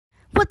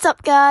What's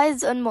up,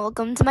 guys, and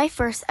welcome to my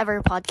first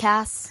ever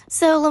podcast.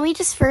 So let me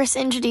just first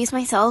introduce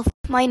myself.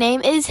 My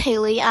name is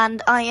Heyy,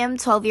 and I am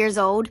 12 years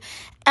old,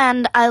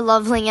 and I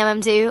love playing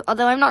MM2,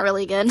 although I'm not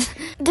really good.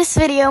 This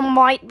video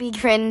might be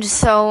cringe,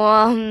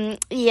 so,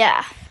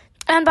 yeah.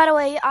 And by the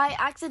way, I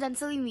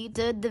accidentally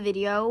muted the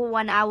video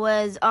when I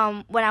was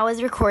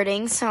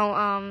recording,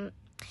 so,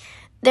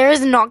 there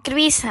is not going to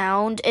be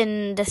sound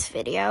in this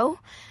video,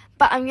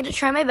 but I'm going to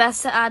try my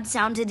best to add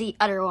sound to the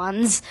other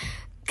ones,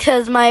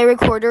 because my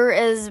recorder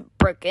is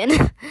broken.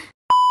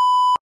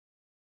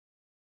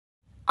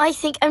 I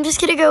think I'm just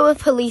going to go with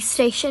police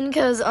station,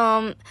 because,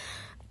 the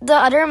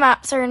other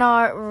maps are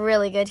not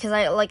really good, because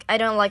I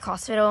don't like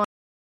hospital.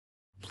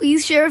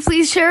 Please, sheriff,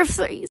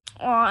 please.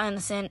 Aw,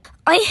 innocent.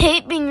 I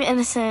hate being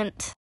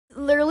innocent.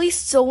 Literally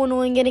so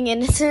annoying getting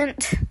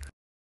innocent.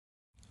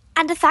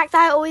 And the fact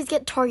that I always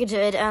get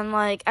targeted, and,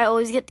 I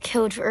always get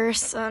killed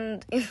first,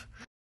 and...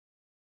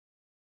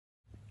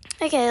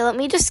 Okay, let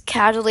me just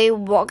casually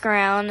walk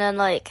around and,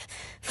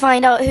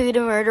 find out who the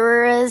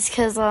murderer is,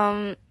 because,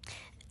 I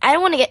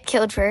don't want to get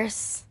killed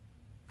first.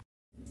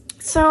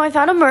 So, I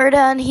found a murder,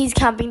 and he's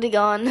camping the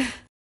gun.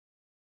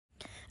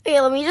 Okay,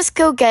 let me just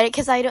go get it,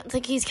 because I don't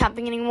think he's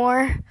camping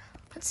anymore.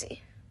 Let's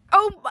see.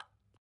 Oh, my...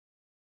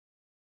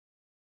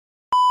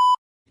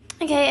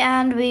 Okay,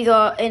 and we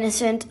got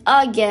innocent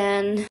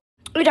again.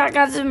 Oh, that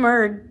guy's a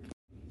murder.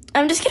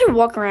 I'm just gonna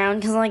walk around,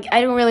 because,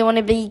 I don't really want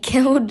to be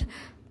killed.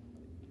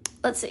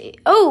 Let's see.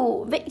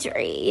 Oh,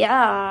 victory,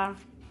 yeah.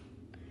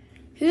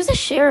 Who's the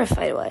sheriff,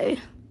 by the way?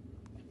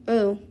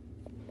 Oh.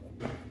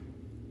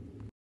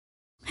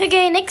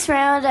 Okay, next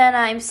round, and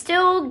I'm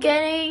still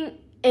getting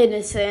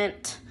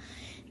innocent.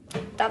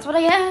 That's what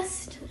I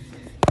guessed.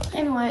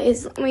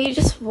 Anyways, let me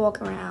just walk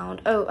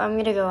around. Oh, I'm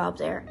gonna go up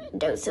there.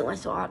 Don't steal my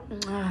spot.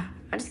 I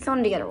just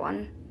going to get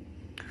one.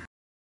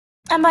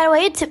 And by the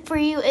way, a tip for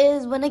you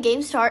is when the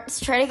game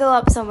starts, try to go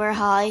up somewhere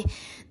high.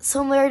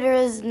 Somewhere there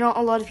is not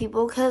a lot of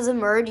people, because a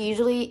murder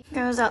usually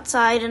goes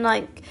outside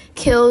and,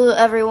 kill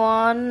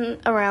everyone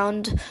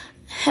around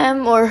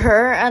him or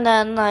her, and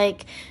then,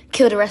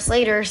 kill the rest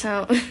later,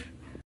 so...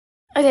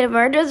 Okay, the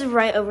murder's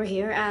right over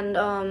here, and,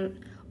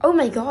 oh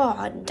my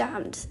god,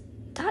 damn,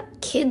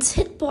 that kid's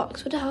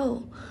hitbox, what the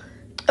hell?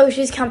 Oh,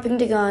 she's camping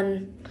the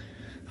gun.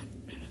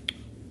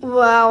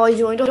 Wow, I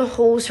joined a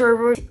whole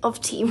server of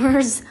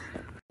teamers.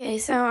 Okay,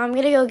 so I'm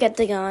gonna go get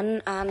the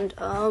gun, and,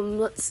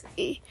 let's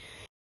see.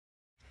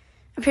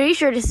 I'm pretty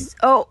sure this is...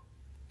 Oh.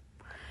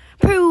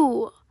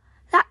 Prue!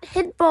 That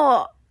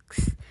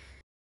hitbox!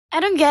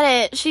 I don't get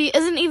it. She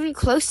isn't even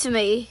close to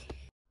me.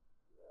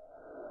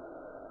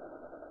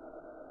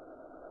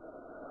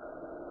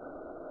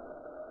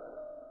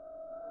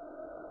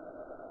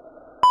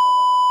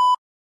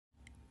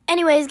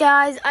 Anyways,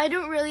 guys, I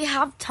don't really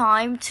have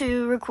time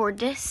to record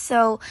this,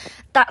 so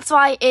that's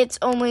why it's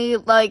only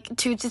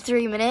 2 to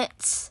 3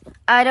 minutes.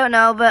 I don't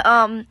know, but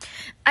I'm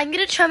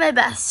gonna try my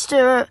best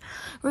to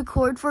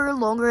record for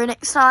longer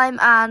next time,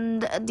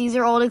 and these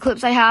are all the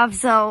clips I have,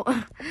 so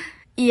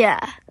yeah.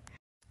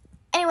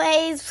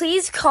 Anyways,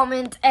 please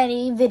comment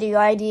any video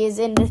ideas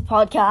in this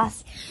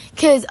podcast,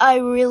 because I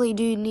really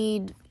do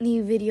need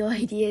new video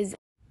ideas.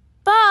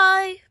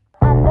 Bye!